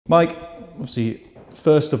Mike, obviously,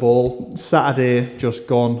 first of all, Saturday just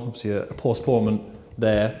gone, obviously a postponement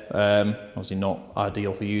there. Obviously not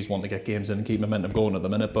ideal for you, want to get games in and keep momentum going at the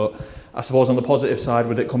minute, but I suppose on the positive side,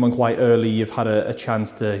 with it coming quite early, you've had a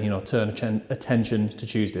chance to turn attention to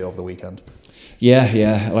Tuesday over the weekend.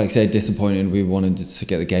 Yeah, like I said, disappointed. We wanted to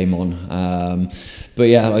get the game on, but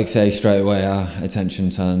yeah, like I say, straight away our attention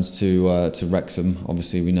turns to Wrexham.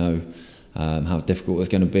 Obviously, we know how difficult it's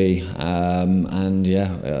going to be, and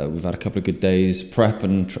yeah, we've had a couple of good days prep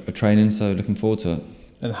and training, so looking forward to it.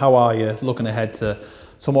 And how are you looking ahead to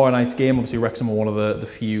tomorrow night's game? Obviously, Wrexham are one of the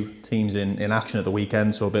few teams in action at the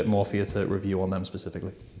weekend, so a bit more for you to review on them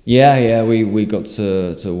specifically. Yeah, we got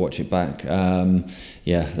to watch it back.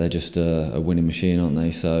 Yeah, they're just a winning machine, aren't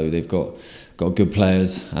they? So they've got good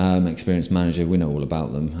players, experienced manager. We know all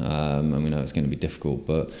about them, and we know it's going to be difficult.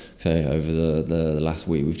 But say over the last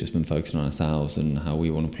week, we've just been focusing on ourselves and how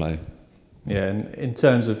we want to play. Yeah, and in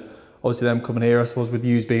terms of obviously them coming here, I suppose with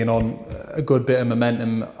yous being on a good bit of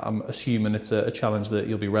momentum, I'm assuming it's a challenge that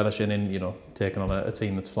you'll be relishing in, taking on a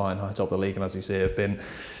team that's flying high top of the league, and as you say, have been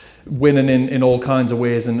winning in all kinds of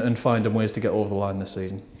ways and finding ways to get over the line this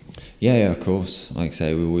season. Yeah, of course. Like I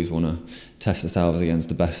say, we always want to test ourselves against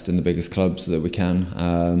the best and the biggest clubs that we can,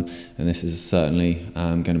 and this is certainly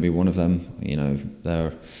going to be one of them.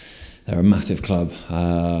 They're a massive club,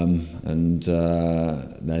 and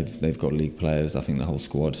they've got league players. I think the whole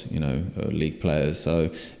squad, are league players. So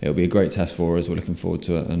it'll be a great test for us. We're looking forward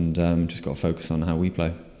to it, and just got to focus on how we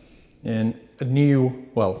play. And a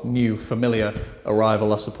new familiar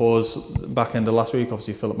arrival, I suppose. Back end of last week,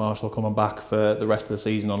 obviously Philip Marshall coming back for the rest of the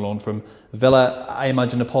season on loan from Villa. I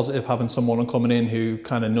imagine a positive having someone coming in who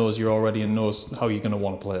kind of knows you already and knows how you're going to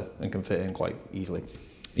want to play and can fit in quite easily.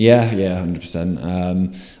 Yeah,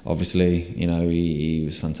 100%. Obviously, he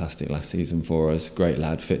was fantastic last season for us. Great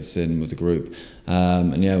lad, fits in with the group.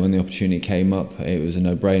 And yeah, when the opportunity came up, it was a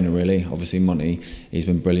no-brainer, really. Obviously, Monty, he's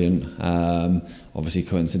been brilliant. Obviously,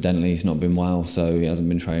 coincidentally, he's not been well, so he hasn't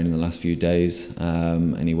been training the last few days,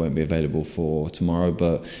 and he won't be available for tomorrow.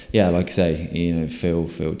 But yeah, like I say,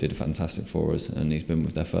 Phil did fantastic for us, and he's been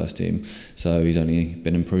with their first team, so he's only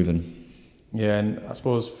been improving. Yeah, and I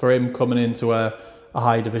suppose for him coming into a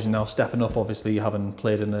high division now, stepping up, obviously having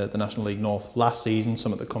played in the National League North last season,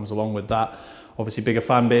 something that comes along with that. Obviously bigger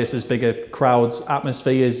fan bases, bigger crowds,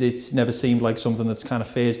 atmospheres. It's never seemed like something that's kind of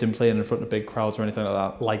phased in playing in front of big crowds or anything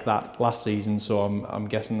like that last season. So I'm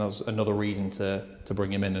guessing there's another reason to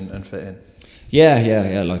bring him in and fit in.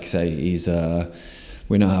 Yeah. Like I say, he's.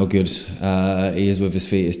 We know how good he is with his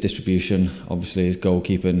feet, his distribution. Obviously, his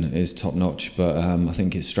goalkeeping is top notch, but I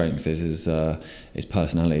think his strength is his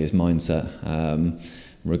personality, his mindset.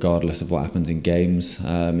 Regardless of what happens in games,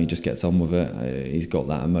 he just gets on with it. He's got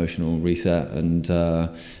that emotional reset, and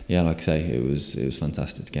yeah, like I say, it was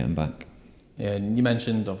fantastic to get him back. Yeah, and you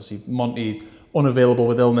mentioned obviously Monty unavailable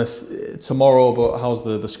with illness tomorrow, but how's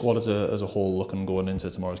the squad as a whole looking going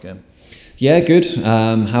into tomorrow's game? Yeah, good,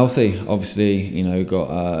 healthy. Obviously, got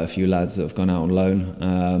a few lads that have gone out on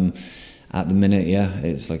loan. At the minute, yeah,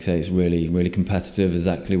 it's like I say, it's really competitive,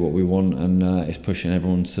 exactly what we want, and it's pushing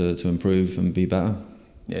everyone to improve and be better.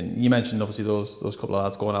 Yeah, you mentioned obviously those couple of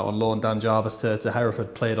lads going out on loan. Dan Jarvis to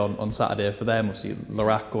Hereford played on Saturday for them. Obviously,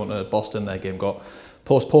 Larac going to Boston, their game got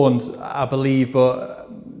postponed, I believe, but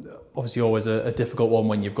obviously always a difficult one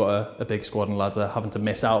when you've got a big squad and lads are having to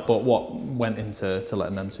miss out. But what went into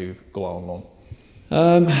letting them two go out on loan?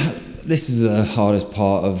 This is the hardest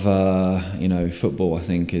part of football, I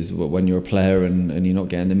think, is when you're a player and you're not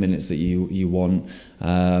getting the minutes that you want.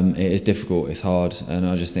 It is difficult, it's hard, and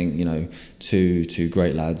I just think two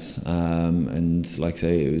great lads, and like I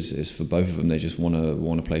say, it's for both of them. They just want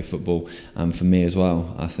to play football, and for me as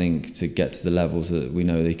well. I think to get to the levels that we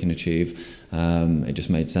know they can achieve, it just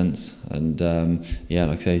made sense. And yeah,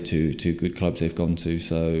 like I say, two good clubs they've gone to,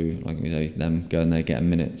 so like I say, them going there getting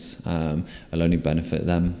minutes will only benefit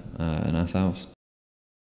them and ourselves.